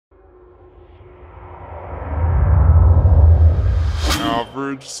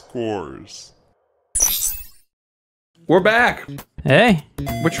average scores. We're back. Hey.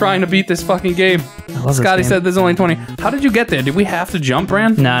 We're trying to beat this fucking game. Scotty said there's only 20. How did you get there? Did we have to jump,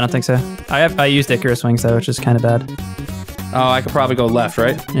 Bran? No, I don't think so. I used Icarus wings though, which is kind of bad. Oh, I could probably go left,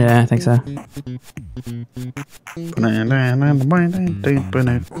 right? Yeah, I think so.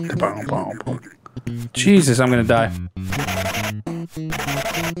 Jesus, I'm gonna die.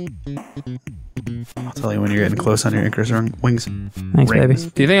 I'll tell you when you're getting close on your Icarus wings. Thanks, baby. Do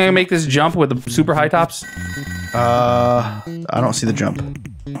you think I can make this jump with the super high tops? I don't see the jump.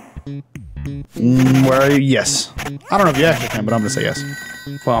 Where are you? Yes. I don't know if you actually can, but I'm gonna say yes.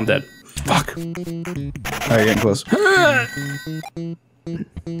 Well, I'm dead. Fuck. Alright, you're getting close.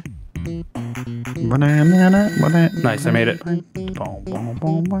 Nice, I made it.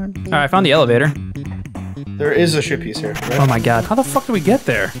 Alright, I found the elevator. There is a ship piece here, right? Oh my god. How the fuck do we get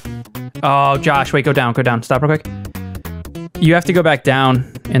there? Oh, Josh, wait, go down. Stop real quick. You have to go back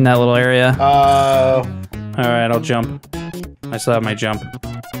down in that little area. Alright, I'll jump. I still have my jump.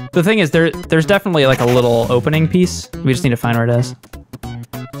 The thing is, there's definitely like a little opening piece. We just need to find where it is.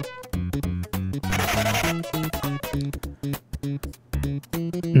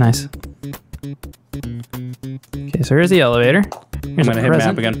 Nice. Okay, so here's the elevator. Here's I'm gonna hit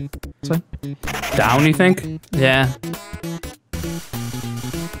map again. Down, you think? Yeah.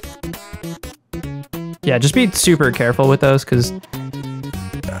 Yeah, just be super careful with those, because...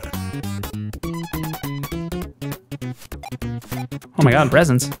 Oh my god,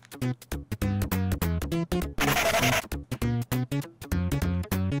 presents.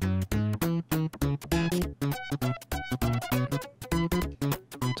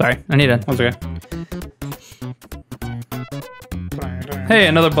 Sorry, I need it. That's okay. Hey,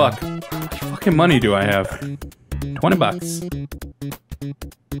 another buck. How much fucking money do I have? 20 bucks.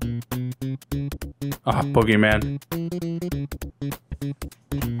 Oh, boogeyman.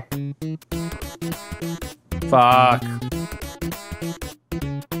 Fuck.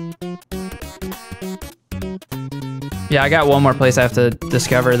 Yeah, I got one more place I have to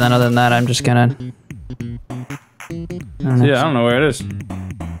discover, then other than that, I'm just gonna... Yeah, I don't know where it is.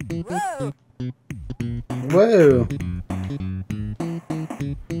 Whoa.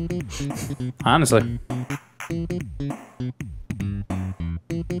 Honestly.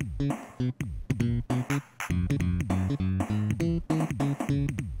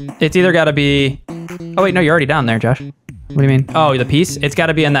 It's either gotta be... Oh wait, no, you're already down there, Josh. What do you mean? Oh, the piece? It's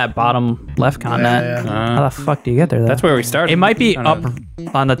gotta be in that bottom left continent. Yeah. How the fuck do you get there, though? That's where we started. It might be up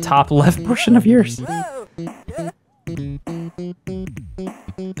on the top left portion of yours.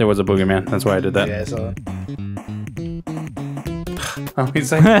 There was a boogeyman. That's why I did that. Yeah, I saw it. Oh,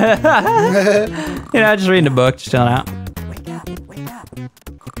 he's like... You know, just reading a book, just chilling out.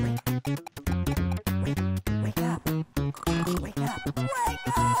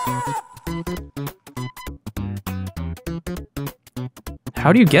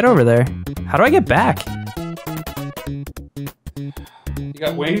 How do you get over there? How do I get back? You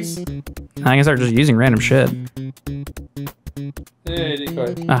got wings? I can start just using random shit. Hey,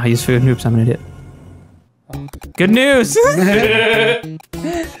 decoy. Ah, use food. Oops, I'm an idiot. Good news!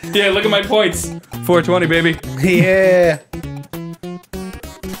 Yeah, look at my points. 420, baby. Yeah.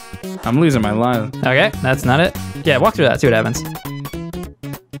 I'm losing my line. Okay, that's not it. Yeah, walk through that, see what happens.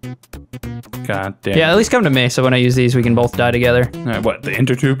 God damn. Yeah, at least come to me, so when I use these, we can both die together. All right, what, the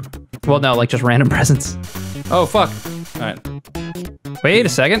intertube? Well, no, like just random presents. Oh, fuck. All right. Wait a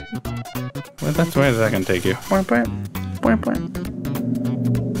second. Well, that's where that can take you.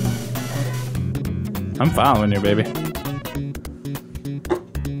 I'm following you, baby.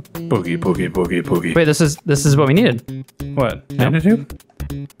 Boogie, boogie, boogie, boogie. Wait, this is what we needed. What? No. Intertube?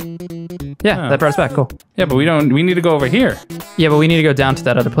 Yeah, that brought us back. Cool. Yeah, but we need to go over here. Yeah, but we need to go down to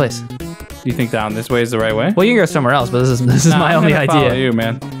that other place. You think down this way is the right way? Well, you can go somewhere else, but this is Nah, my I'm only gonna follow idea. you,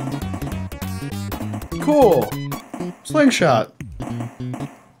 man. Cool. Slingshot.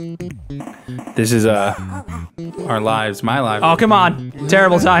 This is our lives, my life. Oh, come on.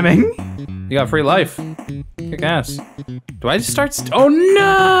 Terrible timing. You got free life. Kick ass. Do I just start? Oh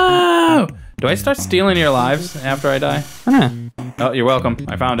no! Do I start stealing your lives after I die? Huh. Oh, you're welcome.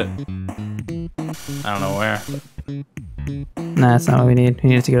 I found it. I don't know where. Nah, that's not what we need. We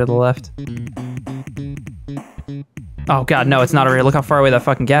need it to go to the left. Oh god, no, it's not over here. Look how far away that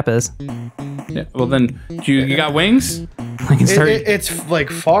fucking gap is. Yeah. Well then, you got wings? I can start. It's like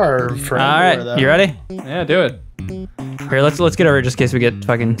far from. All right, though. you ready? Yeah, do it. Here, let's get over just in case we get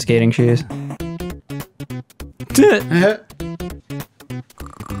fucking skating shoes.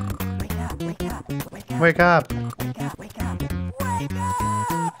 Wake up.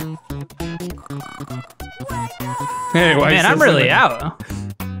 Hey, why Man, I'm really out.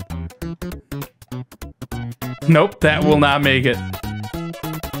 Nope, that will not make it.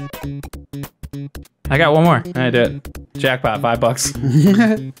 I got one more. I did. Jackpot,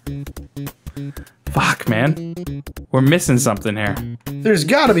 $5. Fuck, man. We're missing something here. There's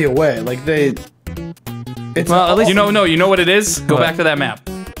got to be a way. Like they. It's Well, at least You know what it is? Go What? back to that map.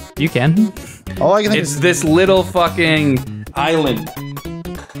 you can. all I can think It's is this little fucking island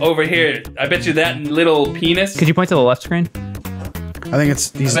over here. I bet you that little penis. Could you point to the left screen? I think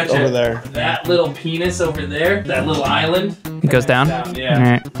it's he's I bet you over there. That little penis over there, that little island. It goes down. Yeah. All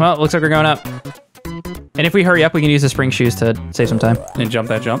right. Well, it looks like we're going up. And if we hurry up, we can use the spring shoes to save some time. And jump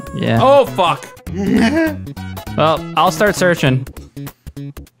that jump. Yeah. Oh fuck! Well, I'll start searching.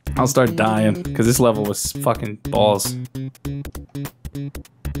 I'll start dying because this level was fucking balls.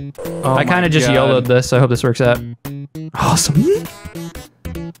 Oh I kind my of just God. YOLO'd this, so I hope this works out. Awesome.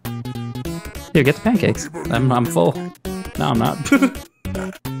 Dude, get the pancakes. I'm full. No, I'm not.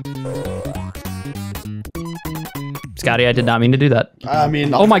 Scotty, I did not mean to do that. I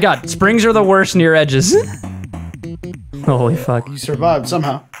mean, Oh my god, springs are the worst near edges. Holy fuck. you survived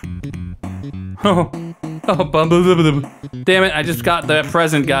somehow. Oh, damn it! I just got that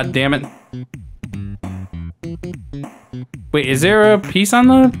present. God damn it! Wait, is there a piece on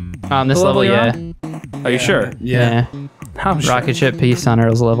the? On this The level level, you're yeah. Are you sure? Yeah. How sure? Rocket ship piece on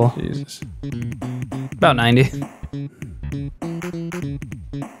Earl's level. Jesus. About 90.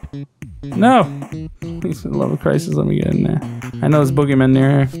 No. Please, for the love of Christ, let me get in there. I know there's boogeyman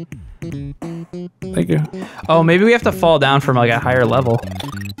near here. Thank you. Oh, maybe we have to fall down from like a higher level.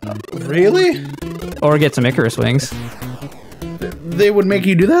 Really? Or get some Icarus wings. They would make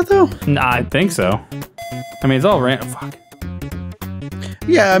you do that though? Nah, I think so. I mean, it's all random. Fuck.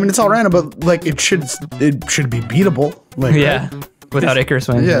 Yeah, I mean it's all random, but like it should be beatable. Like yeah. Without Icarus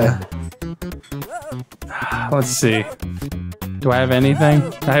wings. Yeah. Let's see. Do I have anything?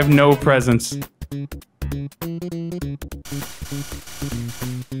 I have no presents.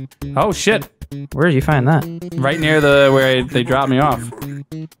 Oh shit! Where did you find that? Right near where they dropped me off.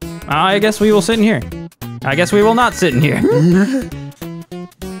 I guess we will sit in here. I guess we will not sit in here.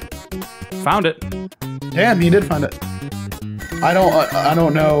 Found it. Damn, you did find it. I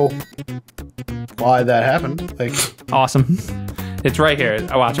don't know why that happened. Like Awesome. It's right here.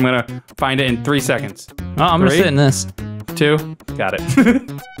 Watch, I'm gonna find it in 3 seconds. Oh, I'm gonna 3, sit in this. 2, got it.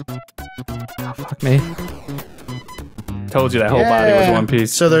 Oh, fuck me. Told you that whole body was one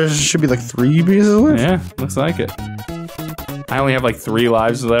piece. So there should be like 3 pieces left. Yeah, looks like it. I only have like 3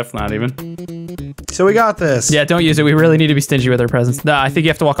 lives left, not even. So we got this. Yeah, don't use it. We really need to be stingy with our presents. Nah, I think you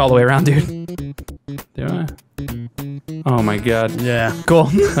have to walk all the way around, dude. Do I? Oh my god. Yeah. Cool.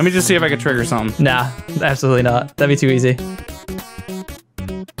 Let me just see if I can trigger something. Nah, absolutely not. That'd be too easy.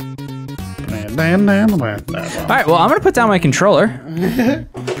 All right, well, I'm gonna put down my controller.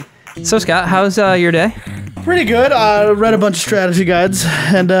 So, Scott, how's your day? Pretty good. Read a bunch of strategy guides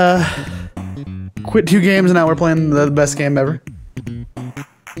and quit 2 games, and now we're playing the best game ever.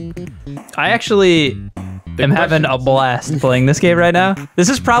 I actually am having a blast playing this game right now. This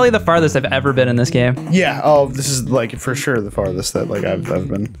is probably the farthest I've ever been in this game. Yeah. Oh, this is like for sure the farthest that like I've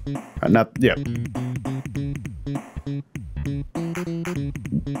been. Not yeah.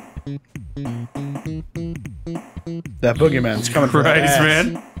 That boogeyman's coming for my Christ, ass.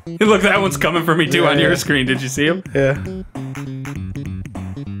 man. Look, that one's coming for me too on your screen. Did you see him? Yeah.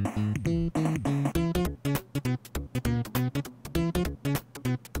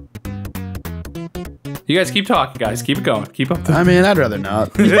 You guys keep talking, guys. Keep it going. Keep up. I mean, I'd rather not.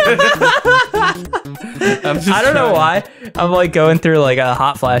 I'm just I don't know trying. why. I'm like going through like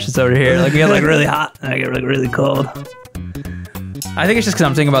hot flashes over here. Like we get like really hot and I get like really cold. I think it's just because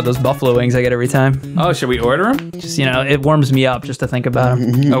I'm thinking about those buffalo wings I get every time. Oh, should we order them? Just, you know, it warms me up just to think about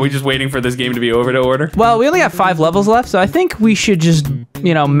them. Are we just waiting for this game to be over to order? Well, we only got 5 levels left, so I think we should just,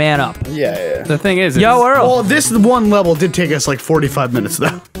 you know, man up. Yeah. The thing is, Yo, Earl. Well, this one level did take us like 45 minutes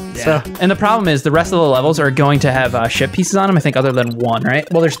though. So And the problem is the rest of the levels are going to have ship pieces on them, I think, other than 1, right?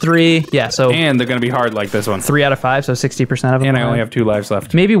 Well, there's 3. Yeah, so and they're gonna be hard like this one. 3 out of 5, so 60% of them. And I are- only have 2 lives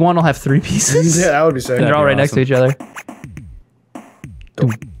left. Maybe 1 will have 3 pieces. yeah, that would be sick. They're all be right next to awesome. each other.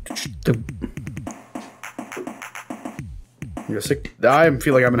 You're sick. I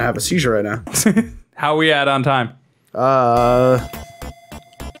feel like I'm gonna have a seizure right now. How are we at on time?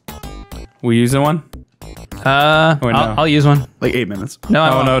 We using one? Or no? I'll use one. Like 8 minutes. No, I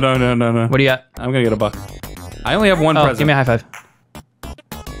Oh won't. no. What do you got? I'm gonna get a buck. I only have 1 Oh, present. give me a high five. All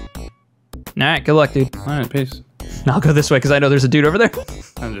right, good luck, dude. All right, peace. I'll go this way because I know there's a dude over there.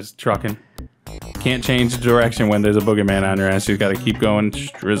 I'm just trucking. Can't change direction when there's a boogeyman on your ass. You gotta keep going.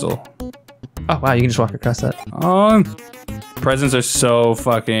 Drizzle. Oh, wow, you can just walk across that. Oh, presents are so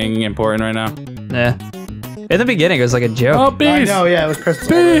fucking important right now. Yeah. In the beginning, it was like a joke. Oh, I bees. know, yeah, it was pressed.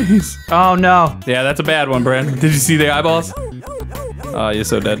 Bees. Oh no. Yeah, that's a bad one, Brandon. Did you see the eyeballs? Oh, you're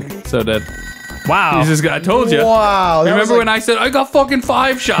so dead. So dead. Wow. He's just, I told you. Wow. That Remember was when I said, I got fucking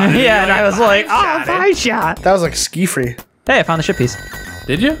 5-shot? Yeah, and I was like, oh, 5-shot. That was like ski free. Hey, I found the ship piece.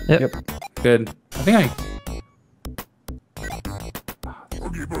 Did you? Yep. Good. I think I...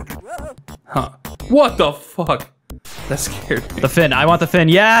 Huh. What the fuck? That scared me. The fin. I want the fin.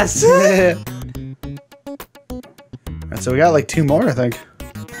 Yes. Alright, so we got like 2 more, I think.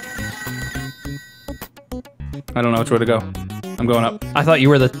 I don't know which way to go. I'm going up. I thought you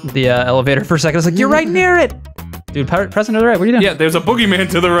were the elevator for a second. I was like, you're right near it. Dude, press to the right. What are you doing? Yeah, there's a boogeyman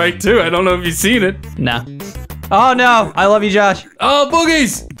to the right, too. I don't know if you've seen it. No. Oh, no. I love you, Josh. Oh,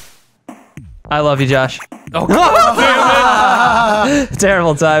 boogies! I love you, Josh. Oh, God damn it!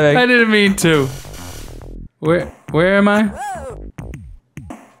 Terrible timing. I didn't mean to. Where am I?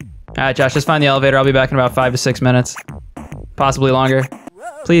 All right, Josh, just find the elevator. I'll be back in about 5 to 6 minutes. Possibly longer.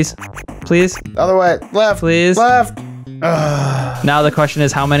 Please. Please. Other way. Left. Please. Left. Now the question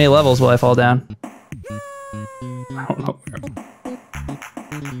is, how many levels will I fall down? I don't know.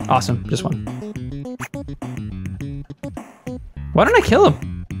 Awesome. Just one. Why don't I kill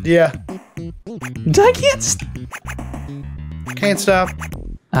him? Yeah. I can't. Can't stop.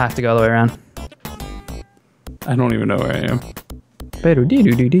 I have to go all the way around. I don't even know where I am.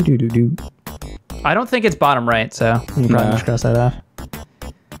 I don't think it's bottom right, so you can probably just cross that off.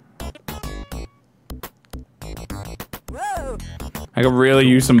 I could really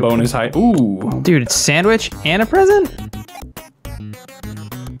use some bonus height. Ooh. Dude, it's sandwich and a present?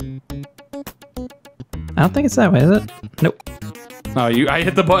 I don't think it's that way, is it? Nope. Oh, I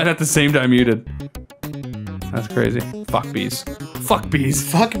hit the button at the same time you did. That's crazy. Fuck bees. Fuck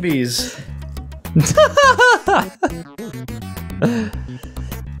bees. Fuck bees.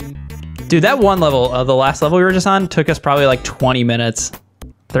 Dude, that one level, the last level we were just on, took us probably like 20 minutes.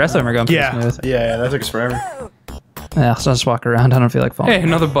 The rest of them are going pretty Yeah. smooth. Yeah, that took us forever. Yeah, so I'll just walk around. I don't feel like falling. Hey,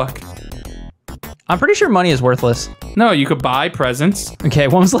 another buck. I'm pretty sure money is worthless. No, you could buy presents. Okay,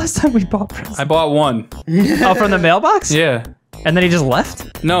 when was the last time we bought presents? I bought one. Oh, from the mailbox? Yeah. And then he just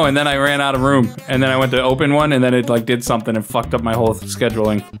left? No, and then I ran out of room. And then I went to open one, and then it like did something and fucked up my whole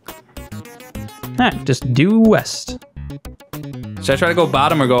scheduling. Alright, just due west. Should I try to go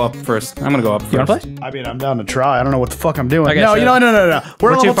bottom or go up first? I'm gonna go up first. You wanna play? I mean, I'm down to try. I don't know what the fuck I'm doing. Okay, No, so- you know, no. We're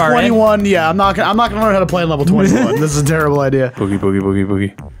We're too level far in? 21. Yeah, I'm not gonna learn how to play in level 21. This is a terrible idea. Boogie, boogie, boogie,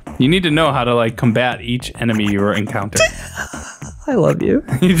 boogie. You need to know how to like combat each enemy you encounter. I love you.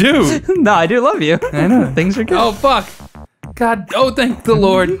 You do. No, I do love you. I know. Things are good. Oh fuck. God. Oh, thank the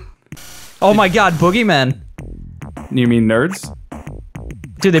Lord. Oh my god, boogeymen. You mean nerds?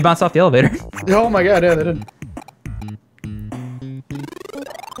 Dude, they bounced off the elevator. Oh my god, yeah, they did.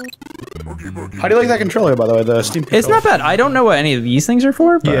 How do you like that controller, by the way? The Steam controller. It's not bad. I don't know what any of these things are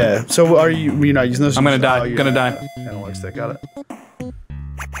for. But Yeah. So are you not using those? I'm gonna die. Oh, I'm you're gonna not. die. Analog stick, got it.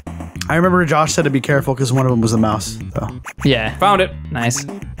 I remember Josh said to be careful because one of them was the mouse. So. Yeah. Found it. Nice.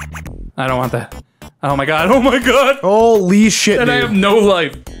 I don't want that. Oh my god. Oh my god. Holy shit, And dude. I have no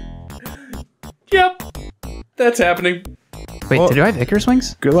life. Yep. That's happening. Wait, Well- do I have Icarus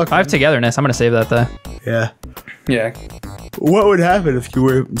wings? Good luck. I have togetherness. I'm gonna save that though. Yeah. Yeah. What would happen if you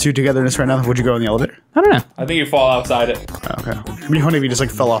were to togetherness right now? Would you go in the elevator? I don't know. I think you fall outside it. Okay. I mean, what if you just like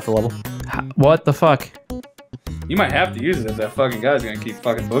fell off the level? What the fuck? You might have to use it if that fucking guy's gonna keep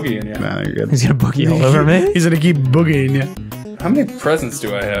fucking boogieing you. Nah, you're good. He's gonna boogie all over me. He's gonna keep boogieing you. How many presents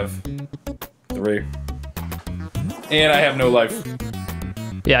do I have? 3. And I have no life.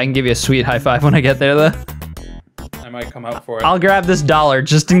 Yeah, I can give you a sweet high five when I get there though. I might come out for it. I'll grab this $1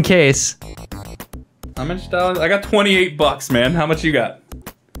 just in case. How much dollars? I got 28 bucks, man. How much you got?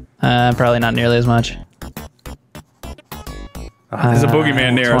 Probably not nearly as much. There's a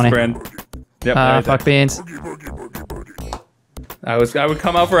boogeyman near 20. us, friend. Yep. right Fuck there. beans. I would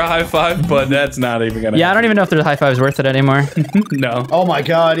come out for a high five, but that's not even gonna. Yeah, I don't even know if the high five's worth it anymore. No. Oh my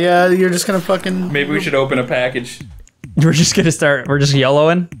god, yeah, you're just gonna fucking. Maybe we should open a package. We're just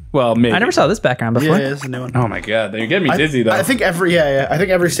yellowing. Well, maybe. I never saw this background before. Yeah, it's a new one. Oh my god, you're getting me dizzy though. I think every I think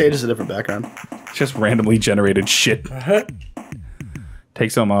every stage is a different background. It's just randomly generated shit. Take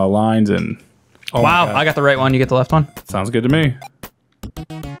some lines and. Oh Wow, my God. I got the right one. You get the left one. Sounds good to me.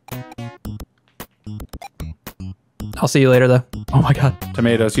 I'll see you later, though. Oh my god.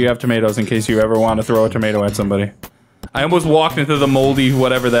 Tomatoes. You have tomatoes in case you ever want to throw a tomato at somebody. I almost walked into the moldy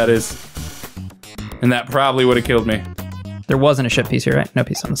whatever that is. And that probably would have killed me. There wasn't a ship piece here, right? No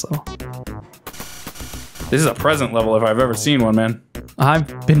piece on this level. This is a present level if I've ever seen one, man.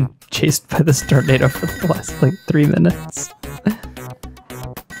 I've been chased by this tornado for the last like 3 minutes.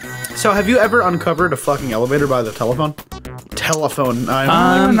 So have you ever uncovered a fucking elevator by the telephone? Telephone.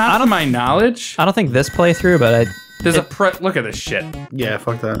 Not to my knowledge. I don't think this playthrough, but There's look at this shit. Yeah,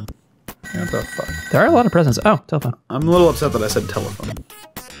 fuck that. What the fuck? there are a lot of presents. Oh, telephone. I'm a little upset that I said telephone.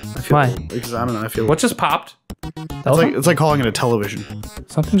 I feel Why? Because I don't know. I feel What just popped? Telephone? it's like calling it a television.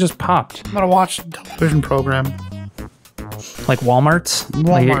 Something just popped. I'm gonna watch a television program. Like Walmart's?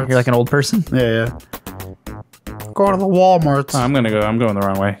 Like Walmart's. you're like an old person? Yeah, yeah. Go to the Walmarts. I'm going the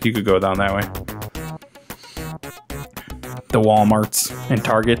wrong way. You could go down that way. The Walmarts and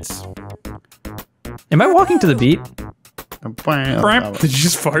Targets. Am I walking to the beat? Did you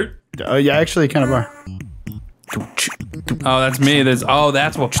just fart? Yeah, actually, kind of are. Oh, that's me. That's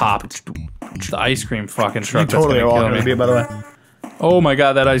what popped. The ice cream fucking truck. You totally are that's walking gonna to the kill beat, me. by the way. Oh my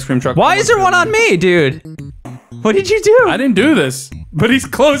god, that ice cream truck. Why is there one on me, dude? What did you do? I didn't do this, but he's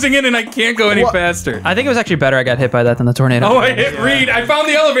closing in and I can't go any faster. I think it was actually better I got hit by that than the tornado. Oh, I hit Reed. I found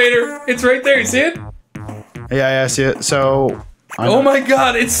the elevator. It's right there. You see it? Yeah, I see it. So. Oh my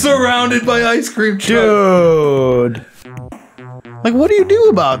god, it's surrounded by ice cream trucks. Dude. Like, what do you do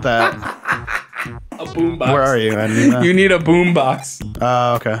about that? A boombox. Where are you? I need that. You need a boombox.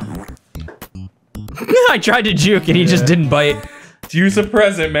 Okay. I tried to juke and he just didn't bite. Use a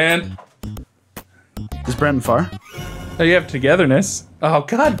present, man. Is Brandon far? Oh, you have togetherness. Oh,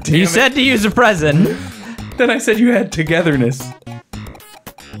 god damn You it. said to use a present. Then I said you had togetherness.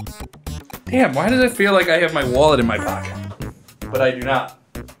 Damn, why does it feel like I have my wallet in my pocket? But I do not.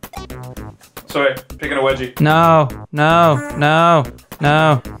 Sorry, picking a wedgie. No, no, no,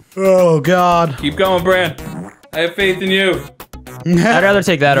 no. Oh, God. Keep going, Bran. I have faith in you. I'd rather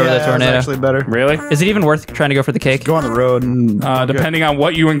take that over the That's tornado. actually better. Really? Is it even worth trying to go for the cake? Go on the road and. Depending on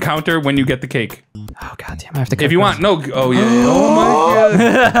what you encounter when you get the cake. Oh, goddamn, I have to cook If you those. want, no. Oh, yeah. Oh, my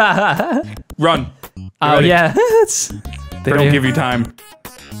god. Run. Oh, ready? yeah. That's They don't give you time.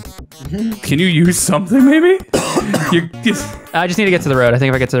 Can you use something, maybe? You just... I just need to get to the road. I think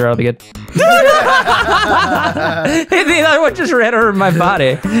if I get to the road, I'll be good. The other one just ran over my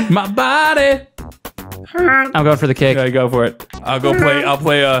body. My body. I'm going for the cake. Okay, go for it. I'll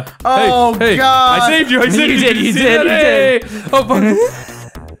play. Oh, hey, God. I saved you. I saved You you. did, you see did, that? you Hey. Oh, fuck.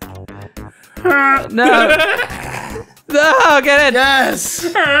 No. No, get it.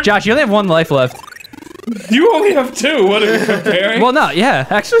 Yes! Josh, you only have one life left. You only have two. What are we comparing? Well, no, yeah.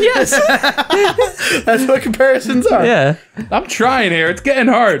 Actually, yes. That's what comparisons are. Yeah. I'm trying here. It's getting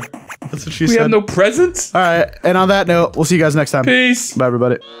hard. That's what she We said. have no presents. All right, and on that note, we'll see you guys next time. Peace. Bye,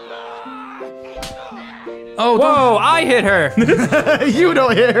 everybody. Oh, Whoa, I hit her. You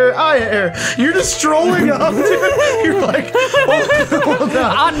don't hit her, I hit her. You're just strolling up, dude. You're like, hold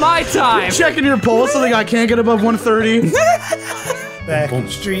on. On my time. Checking your pulse, so I can't get above 130. Back on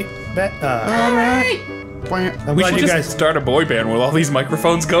the street. Back. All right. I'm we glad should you just guys. start a boy band with all these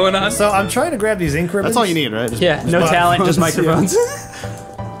microphones going on. So I'm trying to grab these ink ribbons. That's all you need, right? Just Yeah, no talent, just microphones.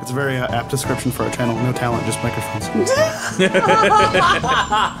 It's a very apt description for our channel. No talent, just microphones.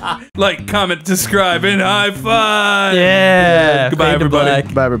 Like, comment, subscribe, and high five. Yeah. Goodbye, fade to everybody.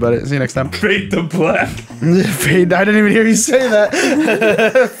 black. Bye, everybody. See you next time. Fade to black. Fade. I didn't even hear you say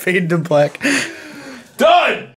that. Fade to black. Done.